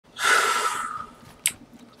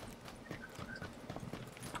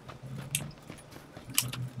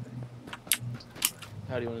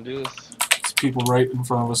How do you want to do this? There's people right in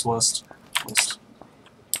front of us, west.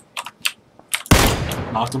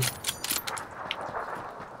 Knocked him.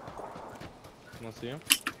 You want to see him?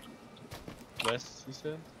 West, you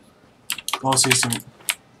said? Oh, see some.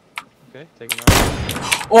 Okay, take him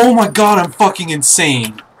out. Oh my god, I'm fucking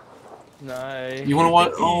insane! Nice. You wanna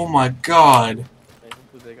what? Oh my god. Hey,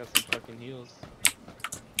 hopefully they got some fucking heals.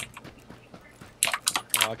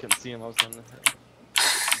 Oh, I couldn't see him, I was on the head.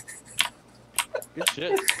 Good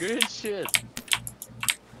shit, good shit.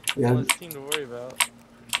 Yeah. Less team to worry about.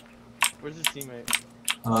 Where's his teammate?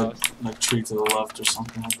 Like tree to the left or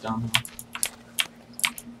something like down here.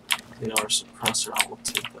 They are suppressor, I will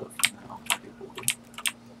take that for now.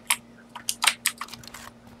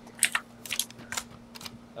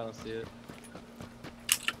 I don't see it.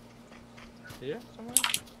 Here, somewhere?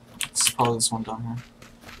 It's probably this one down here.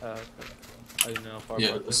 Okay. I didn't know how far Yeah,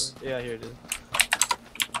 apart this. they were. Yeah, here it is.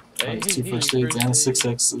 Hey, 2 first aids and a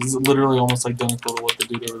 6x. This is literally almost identical to what the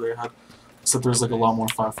dude over there had. Except there's like a lot more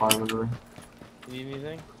 5.5 over there. You need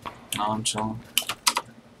anything? No, I'm chilling.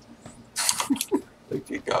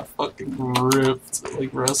 Like, it got fucking ripped.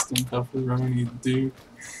 Like, rest in pepperoni, dude.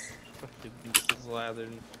 Fucking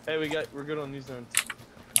slathered. Hey, we're good on news zones.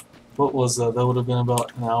 What was that? That would have been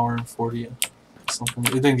about an hour and 40 or something.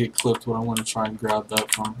 It didn't get clipped, but I want to try and grab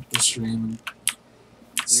that from the stream and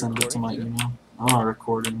send it to my email. I'm not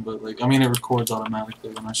recording, but like, I mean, it records automatically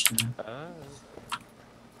when I stream.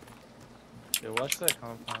 Yeah, watch that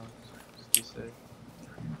compound. Just be safe.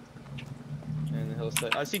 And the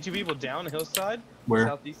hillside. I see 2 people down the hillside. Where?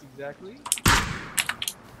 Southeast exactly.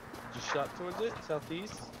 Just shot towards it.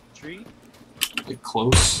 Southeast. Tree. Get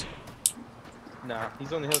close. Nah,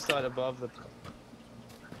 he's on the hillside above the.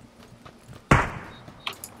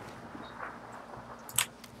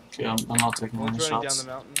 Okay, I'm not taking any One's running shots. down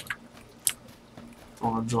the mountain.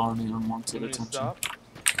 Don't want to draw any unwanted attention. Stop.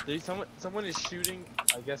 Someone is shooting,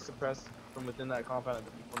 I guess, suppressed from within that compound at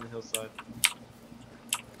the people on the hillside.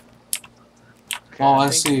 Okay, Oh, I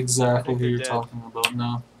see exactly who you're talking about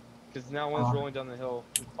now. Because now one's rolling down the hill,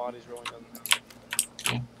 his body's rolling down the hill.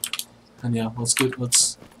 Okay. And yeah, let's go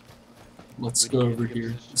over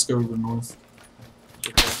here. Let's go over north.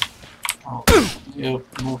 Okay. Oh, yep.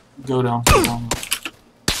 No, go down. Go down.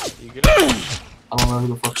 You good? I don't know who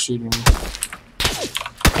the fuck's shooting me.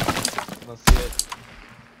 Let's see it.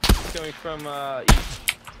 It's coming from east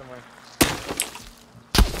somewhere.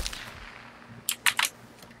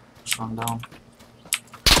 Just run down.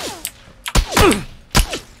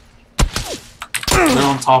 They're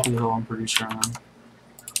on top of the hill, I'm pretty sure, man. Are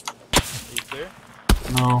you clear?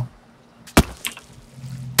 No.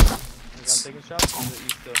 You got taking shots? Or is it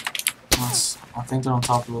east still? I think they're on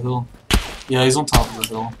top of the hill. Yeah, he's on top of the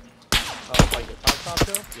hill. Oh, like the top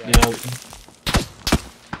hill? Yeah.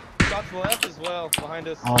 Shot to the left as well, behind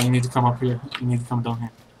us. Oh, you need to come up here. You need to come down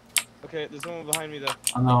here. Okay, there's someone behind me though.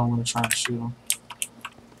 I know, I'm gonna try and shoot him.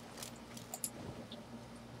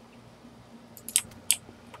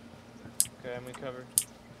 Okay, I'm in cover.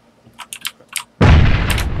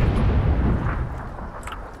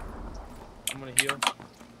 I'm gonna heal.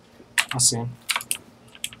 I see him.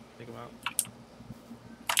 Take him out.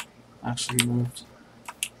 Actually, he moved.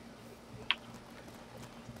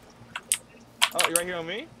 Oh, you're right here on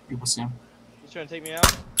me? People see him. He's trying to take me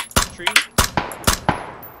out. Tree.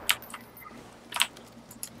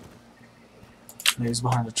 Yeah, he's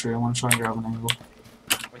behind a tree. I want to try and grab an angle.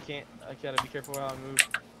 I gotta be careful how I move.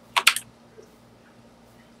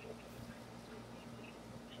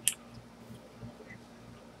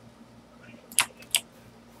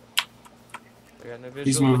 I got no visual.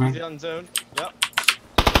 He's moving. He's on zone. Yep.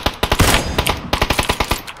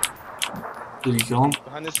 Did you kill him?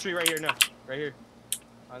 Behind this tree right here, no. Right here.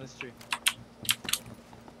 Behind this tree.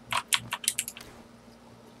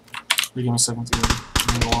 Give me a second to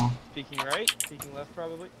get along. Peeking right, peeking left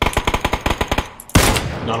probably.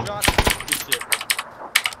 No. Shot. Good shit.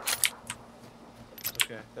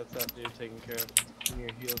 Okay, that's that dude taken care of. Give me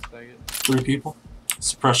your heals, faggot. 3 people.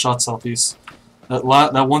 Suppress shot southeast. That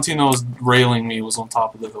one team that was railing me was on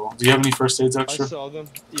top of the hill. Do you have any first aids extra? I saw them.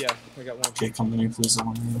 Yeah, I got one. Okay, come to me, please. I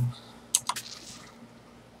want you.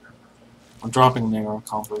 I'm dropping an arrow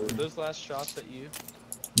combo. Were those last shots at you?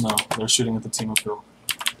 No, they're shooting at the team uphill.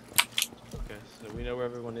 Okay, so we know where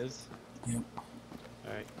everyone is? Yep.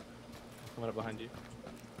 Alright. I'm right behind you.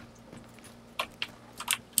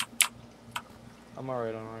 I'm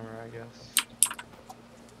alright on armor, I guess.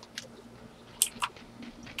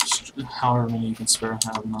 However many you can spare,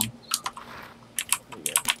 have none. There you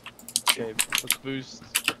go. Okay, let's boost.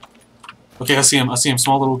 Okay, I see him. I see him.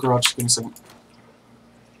 Small little garage. Give me a second.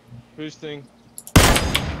 Boosting.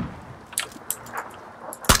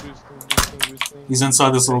 boosting. He's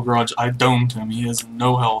inside this little garage. I domed him. He has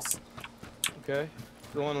no health. Okay.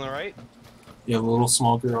 The one on the right? Yeah, the little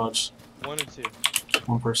small garage. One or two?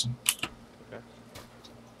 One person. Okay,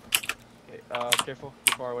 careful.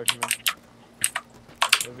 Get far away from him.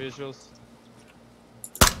 No visuals.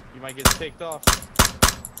 You might get picked off.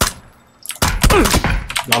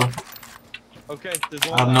 Got him. Okay, there's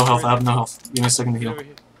one. I have no health. I have no health. Give me a second to heal.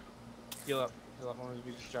 Heal up. Heal up. I want to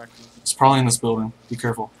be distracted. It's probably in this building. Be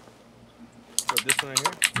careful. So this one right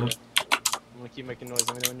here? Yep. Yeah. I'm gonna keep making noise.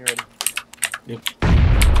 Let me know when you're ready. Yep.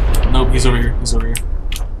 Nope, he's over here. He's over here.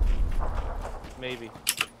 Maybe.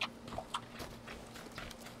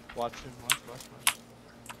 Watch him. Watch.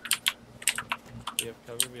 We have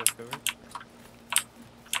cover.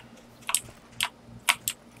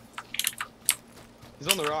 He's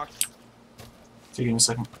on the rocks. Okay, give me a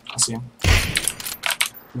second. I see him.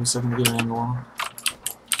 Give me a second to get an angle on him.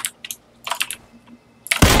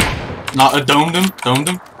 Not a domed him. Domed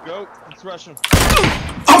him. Go. Let's rush him.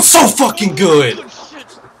 I'm so fucking good!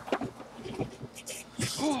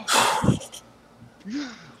 Oh,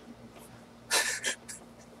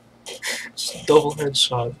 Just double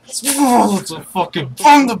headshot. It's a fucking.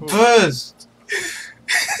 I'm the best!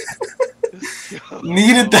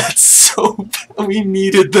 Needed that so bad. We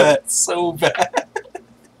needed that so bad.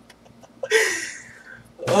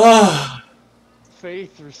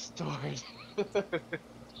 Faith restored.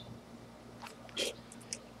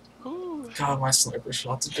 God, my sniper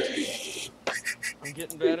shots are dirty. I'm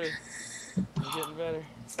getting better.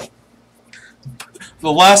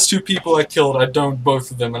 The last two people I killed, I domed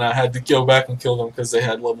both of them, and I had to go back and kill them because they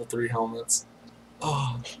had level 3 helmets.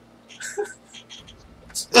 Oh.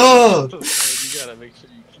 Oh. You gotta make sure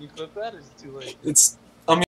you clip that, or is it too late? It's